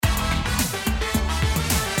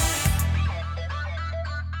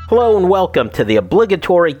Hello and welcome to the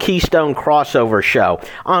Obligatory Keystone Crossover Show.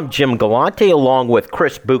 I'm Jim Galante along with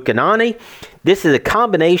Chris Buchanani. This is a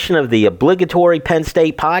combination of the Obligatory Penn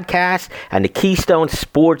State podcast and the Keystone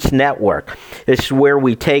Sports Network. This is where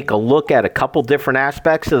we take a look at a couple different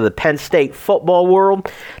aspects of the Penn State football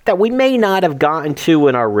world that we may not have gotten to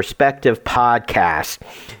in our respective podcasts.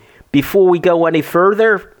 Before we go any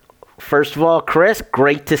further, first of all, Chris,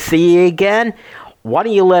 great to see you again. Why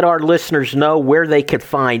don't you let our listeners know where they can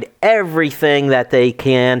find everything that they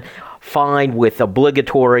can find with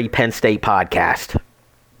Obligatory Penn State podcast?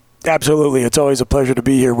 Absolutely. It's always a pleasure to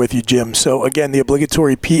be here with you, Jim. So, again, the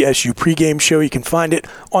Obligatory PSU pregame show, you can find it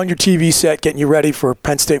on your TV set, getting you ready for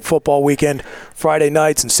Penn State football weekend, Friday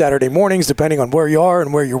nights and Saturday mornings, depending on where you are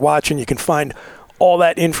and where you're watching. You can find all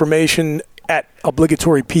that information at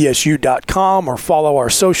obligatorypsu.com or follow our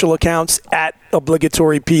social accounts at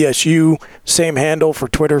obligatorypsu, same handle for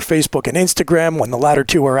Twitter, Facebook, and Instagram when the latter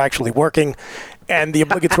two are actually working. And the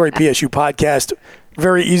Obligatory PSU podcast,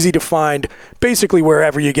 very easy to find basically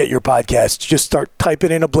wherever you get your podcasts. Just start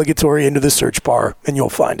typing in Obligatory into the search bar and you'll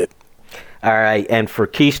find it. All right, and for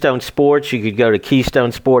Keystone Sports, you could go to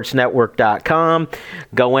KeystoneSportsNetwork.com.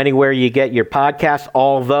 Go anywhere you get your podcast,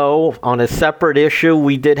 although on a separate issue,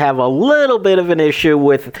 we did have a little bit of an issue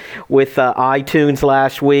with iTunes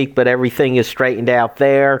last week, but everything is straightened out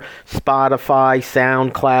there. Spotify,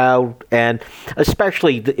 SoundCloud, and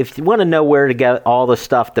especially if you want to know where to get all the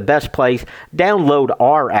stuff, the best place, download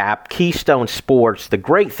our app, Keystone Sports. The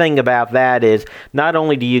great thing about that is not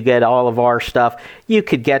only do you get all of our stuff, you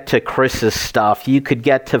could get to Chris's stuff. You could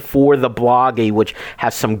get to For the Bloggy, which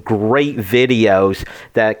has some great videos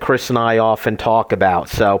that Chris and I often talk about.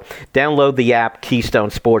 So download the app Keystone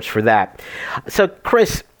Sports for that. So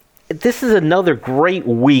Chris, this is another great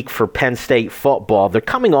week for Penn State football. They're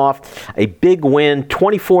coming off a big win,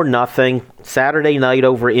 24-0, Saturday night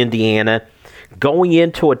over Indiana, going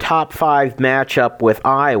into a top 5 matchup with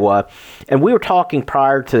Iowa. And we were talking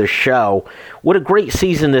prior to the show, what a great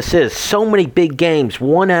season this is. So many big games,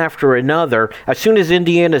 one after another. As soon as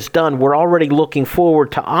Indiana's done, we're already looking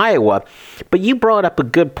forward to Iowa. But you brought up a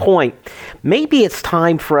good point. Maybe it's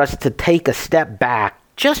time for us to take a step back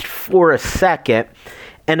just for a second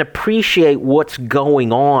and appreciate what's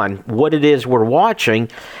going on, what it is we're watching,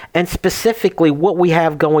 and specifically what we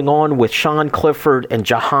have going on with Sean Clifford and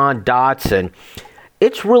Jahan Dotson.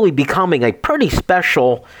 It's really becoming a pretty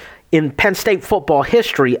special, in Penn State football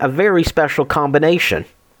history, a very special combination.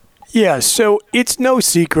 Yeah, so it's no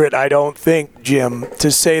secret, I don't think, Jim,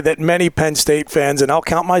 to say that many Penn State fans, and I'll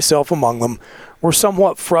count myself among them, were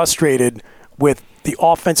somewhat frustrated with the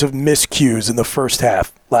offensive miscues in the first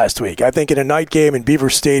half last week. I think in a night game in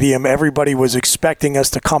Beaver Stadium, everybody was expecting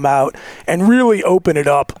us to come out and really open it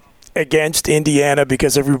up against Indiana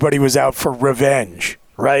because everybody was out for revenge,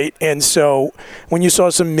 right? And so when you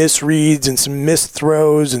saw some misreads and some missed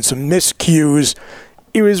throws and some miscues,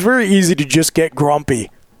 it was very easy to just get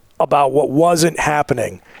grumpy about what wasn't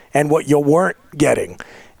happening and what you weren't getting.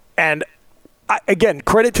 And again,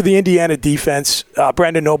 credit to the Indiana defense.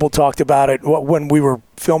 Brandon Noble talked about it when we were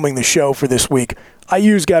filming the show for this week.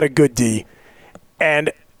 IU's got a good D.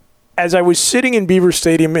 And as I was sitting in Beaver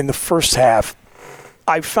Stadium in the first half,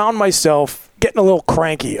 I found myself getting a little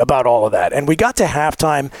cranky about all of that. And we got to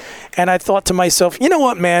halftime, and I thought to myself, you know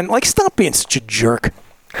what, man? Stop being such a jerk.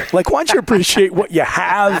 Why don't you appreciate what you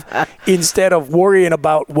have instead of worrying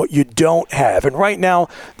about what you don't have? And right now,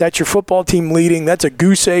 that's your football team leading. That's a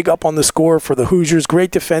goose egg up on the score for the Hoosiers. Great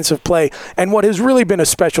defensive play. And what has really been a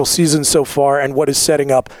special season so far and what is setting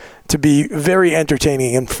up to be very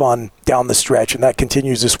entertaining and fun down the stretch. And that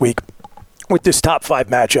continues this week with this top 5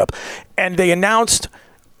 matchup. And they announced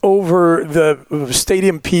over the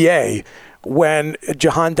Stadium PA when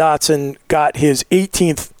Jahan Dotson got his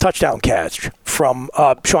 18th touchdown catch from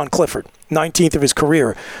Sean Clifford, 19th of his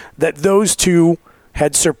career, that those two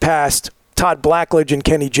had surpassed Todd Blackledge and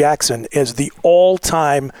Kenny Jackson as the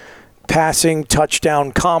all-time passing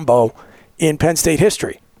touchdown combo in Penn State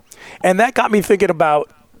history. And that got me thinking about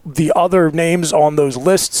the other names on those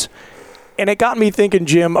lists. And it got me thinking,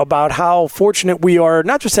 Jim, about how fortunate we are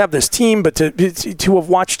not just to have this team, but to have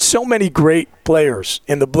watched so many great players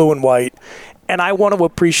in the blue and white. And I want to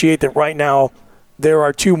appreciate that right now there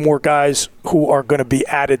are 2 more guys who are going to be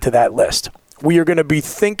added to that list. We are going to be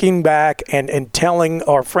thinking back and telling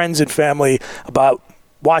our friends and family about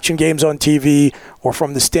watching games on TV or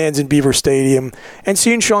from the stands in Beaver Stadium and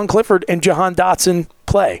seeing Sean Clifford and Jahan Dotson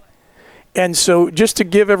play. And so just to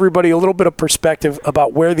give everybody a little bit of perspective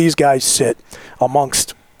about where these guys sit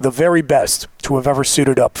amongst the very best to who have ever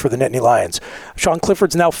suited up for the Nittany Lions. Sean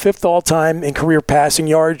Clifford's now 5th all-time in career passing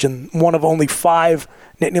yards and one of only 5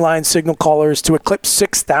 Nittany Lions signal callers to eclipse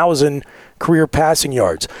 6,000 career passing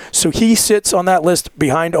yards. So he sits on that list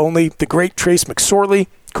behind only the great Trace McSorley,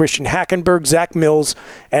 Christian Hackenberg, Zach Mills,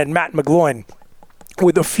 and Matt McGloin,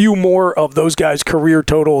 with a few more of those guys' career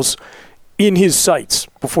totals in his sights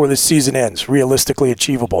before the season ends, realistically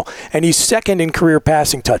achievable. And he's 2nd in career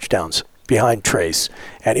passing touchdowns behind Trace.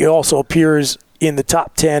 And he also appears in the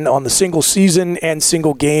top 10 on the single season and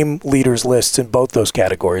single game leaders lists in both those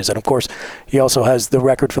categories. And, of course, he also has the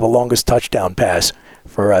record for the longest touchdown pass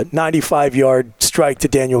for a 95-yard strike to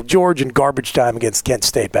Daniel George in garbage time against Kent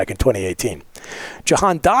State back in 2018.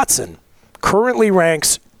 Jahan Dotson currently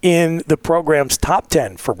ranks in the program's top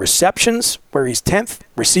 10 for receptions, where he's 10th,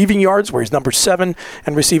 receiving yards, where he's number 7,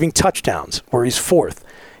 and receiving touchdowns, where he's 4th.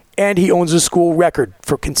 And he owns a school record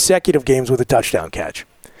for consecutive games with a touchdown catch.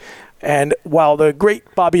 And while the great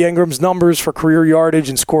Bobby Ingram's numbers for career yardage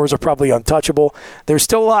and scores are probably untouchable, there's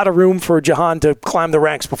still a lot of room for Jahan to climb the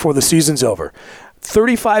ranks before the season's over.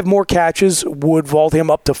 35 more catches would vault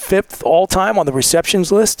him up to 5th all-time on the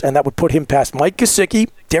receptions list, and that would put him past Mike Gesicki,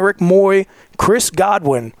 Derek Moy, Chris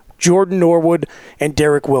Godwin, Jordan Norwood, and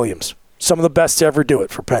Derek Williams. Some of the best to ever do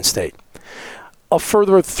it for Penn State. A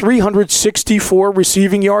further 364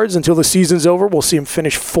 receiving yards until the season's over. We'll see him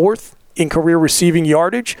finish 4th in career receiving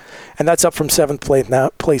yardage, and that's up from 7th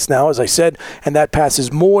place now, as I said, and that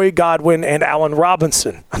passes Moy, Godwin, and Allen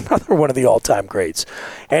Robinson, another one of the all-time greats.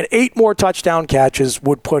 And 8 more touchdown catches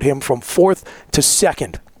would put him from 4th to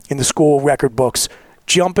 2nd in the school record books,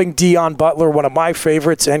 jumping Deion Butler, one of my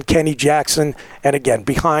favorites, and Kenny Jackson, and again,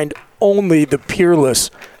 behind only the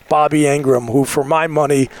peerless Bobby Ingram, who, for my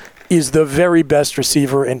money, is the very best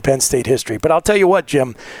receiver in Penn State history. But I'll tell you what,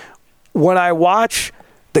 Jim, when I watch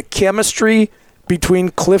the chemistry between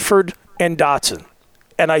Clifford and Dotson,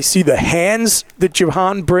 and I see the hands that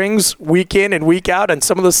Jahan brings week in and week out and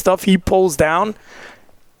some of the stuff he pulls down,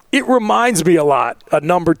 it reminds me a lot of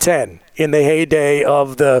number 10 in the heyday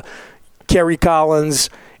of the Kerry Collins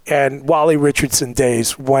and Wally Richardson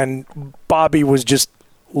days when Bobby was just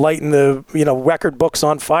lighting the record books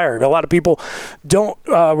on fire. A lot of people don't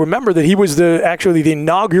remember that he was actually the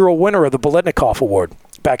inaugural winner of the Biletnikoff Award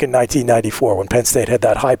back in 1994 when Penn State had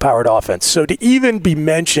that high-powered offense. So to even be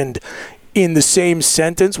mentioned in the same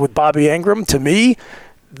sentence with Bobby Ingram, to me,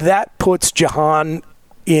 that puts Jahan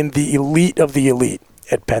in the elite of the elite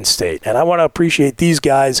at Penn State. And I want to appreciate these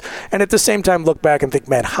guys and at the same time look back and think,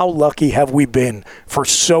 man, how lucky have we been for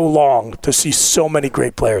so long to see so many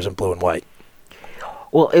great players in blue and white.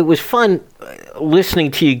 Well, it was fun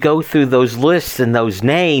listening to you go through those lists and those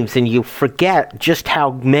names, and you forget just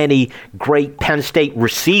how many great Penn State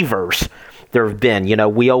receivers there have been.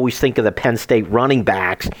 We always think of the Penn State running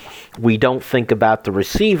backs. We don't think about the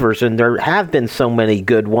receivers, and there have been so many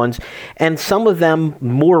good ones, and some of them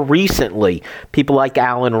more recently, people like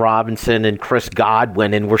Allen Robinson and Chris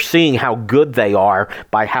Godwin, and we're seeing how good they are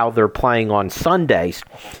by how they're playing on Sundays.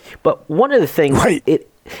 But one of the things... Right.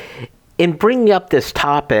 In bringing up this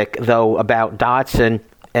topic, though, about Dotson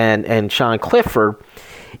and Sean Clifford,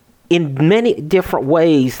 in many different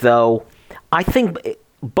ways, though, I think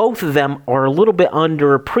both of them are a little bit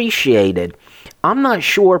underappreciated. I'm not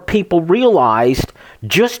sure people realized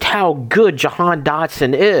just how good Jahan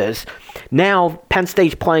Dotson is. Now, Penn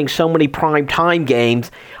State's playing so many primetime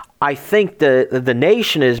games, I think the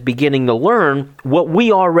nation is beginning to learn what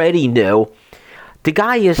we already knew. The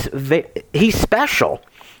guy he's special.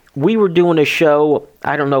 We were doing a show,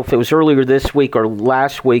 I don't know if it was earlier this week or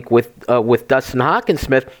last week, with Dustin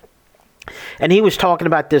Hockensmith, and he was talking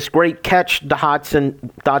about this great catch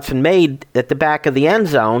Dotson made at the back of the end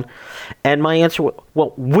zone, and my answer was,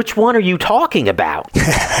 well, which one are you talking about?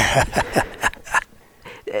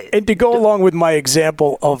 And to go along with my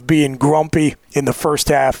example of being grumpy in the first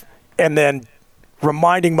half and then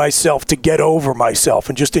reminding myself to get over myself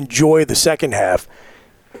and just enjoy the second half,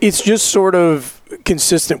 it's just sort of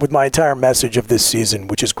consistent with my entire message of this season,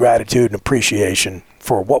 which is gratitude and appreciation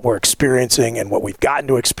for what we're experiencing and what we've gotten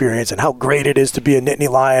to experience and how great it is to be a Nittany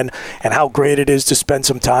Lion and how great it is to spend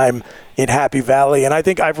some time in Happy Valley. And I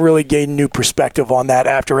think I've really gained new perspective on that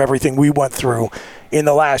after everything we went through in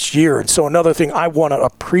the last year. And so another thing I want to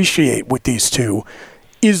appreciate with these two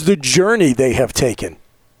is the journey they have taken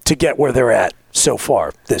to get where they're at so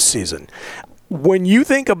far this season. When you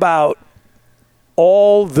think about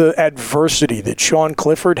all the adversity that Sean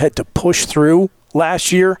Clifford had to push through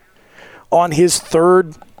last year on his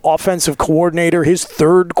third offensive coordinator, his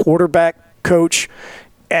third quarterback coach,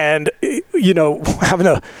 and, having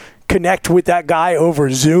to connect with that guy over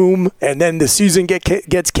Zoom, and then the season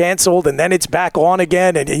gets canceled, and then it's back on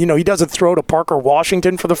again, and he doesn't throw to Parker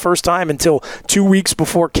Washington for the first time until 2 weeks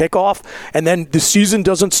before kickoff, and then the season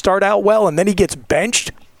doesn't start out well, and then he gets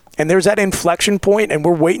benched. And there's that inflection point, and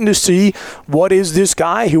we're waiting to see what is this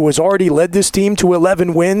guy who has already led this team to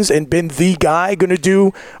 11 wins and been the guy going to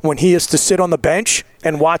do when he has to sit on the bench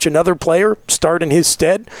and watch another player start in his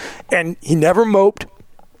stead. And he never moped.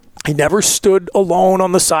 He never stood alone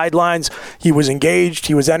on the sidelines. He was engaged.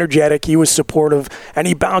 He was energetic. He was supportive, and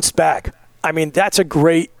he bounced back. I mean, that's a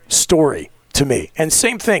great story to me. And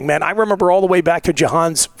same thing, man. I remember all the way back to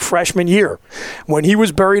Jahan's freshman year when he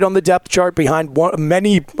was buried on the depth chart behind one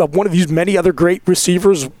of these many other great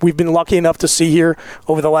receivers we've been lucky enough to see here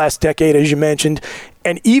over the last decade, as you mentioned.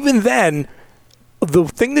 And even then, the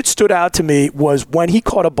thing that stood out to me was when he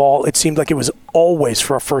caught a ball, it seemed like it was always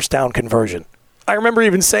for a first down conversion. I remember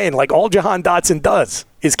even saying, like, all Jahan Dotson does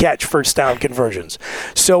is catch first down conversions.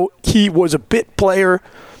 So he was a bit player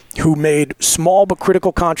who made small but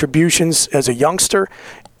critical contributions as a youngster,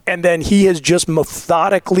 and then he has just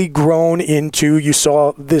methodically grown into, you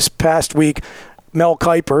saw this past week, Mel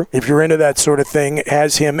Kiper, if you're into that sort of thing,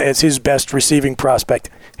 has him as his best receiving prospect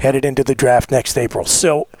headed into the draft next April.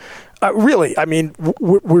 So, really, I mean,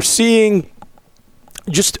 we're seeing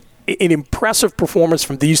just an impressive performance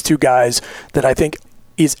from these two guys that I think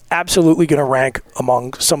is absolutely going to rank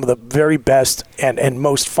among some of the very best and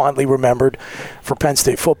most fondly remembered for Penn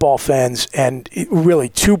State football fans. And really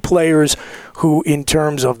two players who, in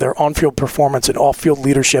terms of their on-field performance and off-field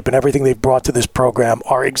leadership and everything they've brought to this program,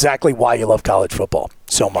 are exactly why you love college football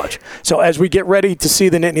so much. So as we get ready to see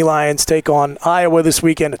the Nittany Lions take on Iowa this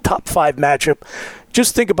weekend, a top 5 matchup,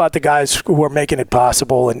 just think about the guys who are making it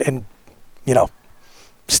possible and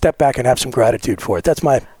step back and have some gratitude for it. That's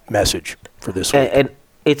my message for this week. And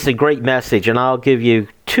it's a great message, and I'll give you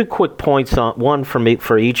 2 quick points on one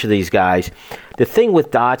for each of these guys. The thing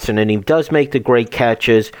with Dotson, and he does make the great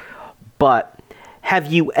catches, but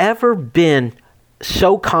have you ever been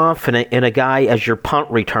so confident in a guy as your punt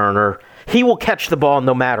returner, he will catch the ball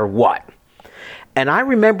no matter what? And I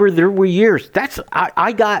remember there were years,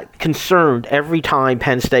 I got concerned every time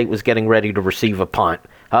Penn State was getting ready to receive a punt.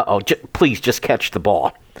 Please just catch the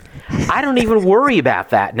ball. I don't even worry about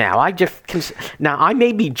that now. Now I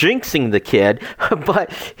may be jinxing the kid,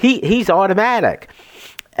 but he's automatic,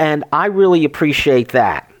 and I really appreciate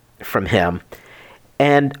that from him.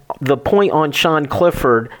 And the point on Sean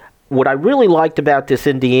Clifford, what I really liked about this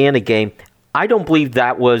Indiana game, I don't believe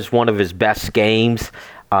that was one of his best games.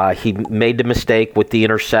 He made the mistake with the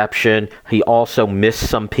interception. He also missed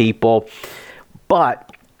some people,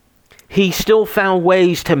 but he still found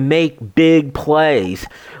ways to make big plays.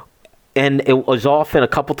 And it was often a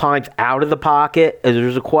couple times out of the pocket.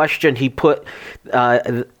 There's a question. He put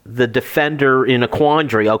the defender in a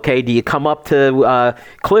quandary. Okay, do you come up to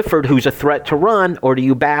Clifford, who's a threat to run, or do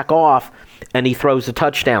you back off? And he throws a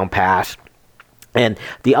touchdown pass. And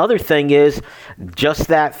the other thing is just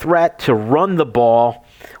that threat to run the ball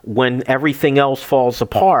when everything else falls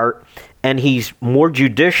apart. And he's more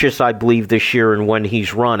judicious, I believe, this year in when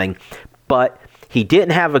he's running. But he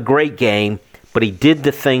didn't have a great game, but he did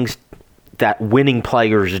the things that winning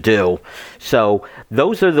players do. So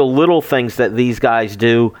those are the little things that these guys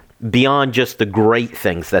do beyond just the great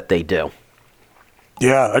things that they do.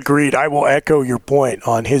 Yeah, agreed. I will echo your point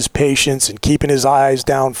on his patience and keeping his eyes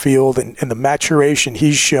downfield and the maturation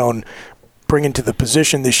he's shown bringing to the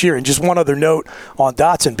position this year. And just one other note on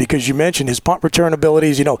Dotson, because you mentioned his punt return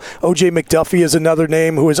abilities. O.J. McDuffie is another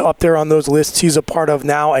name who is up there on those lists he's a part of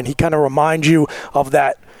now, and he kind of reminds you of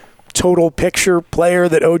that total picture player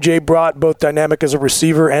that OJ brought, both dynamic as a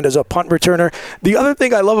receiver and as a punt returner. The other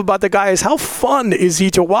thing I love about the guy is how fun is he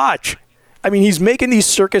to watch. I mean, he's making these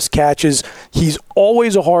circus catches. He's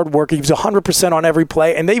always a hard worker. He's 100% on every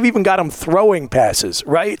play, and they've even got him throwing passes,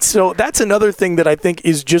 right? So that's another thing that I think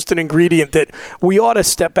is just an ingredient that we ought to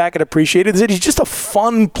step back and appreciate, is that he's just a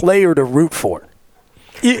fun player to root for.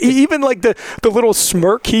 Even like the little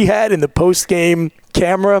smirk he had in the post-game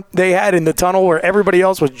camera they had in the tunnel where everybody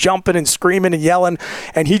else was jumping and screaming and yelling,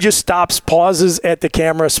 and he just stops, pauses at the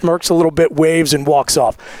camera, smirks a little bit, waves, and walks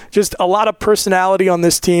off. Just a lot of personality on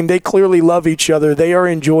this team. They clearly love each other. They are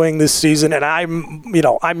enjoying this season, and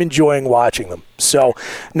I'm enjoying watching them. So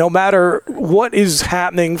no matter what is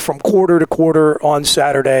happening from quarter to quarter on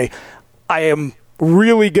Saturday, I am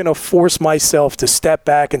really going to force myself to step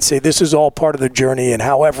back and say this is all part of the journey, and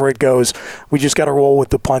however it goes, we just got to roll with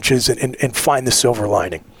the punches and find the silver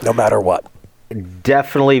lining, no matter what.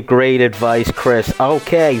 Definitely great advice, Chris.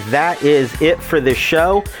 Okay, that is it for the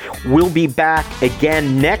show. We'll be back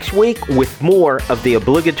again next week with more of the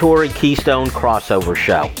obligatory Keystone crossover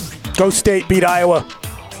show. Go State, beat Iowa.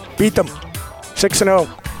 Beat them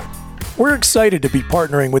 6-0. We're excited to be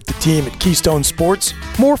partnering with the team at Keystone Sports,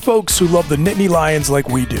 more folks who love the Nittany Lions like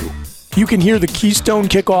we do. You can hear the Keystone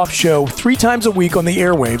Kickoff Show 3 times a week on the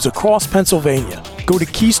airwaves across Pennsylvania. Go to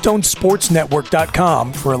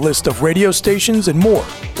KeystoneSportsNetwork.com for a list of radio stations and more,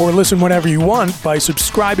 or listen whenever you want by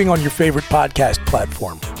subscribing on your favorite podcast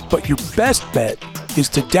platform. But your best bet is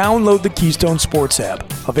to download the Keystone Sports app,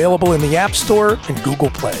 available in the App Store and Google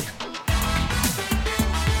Play.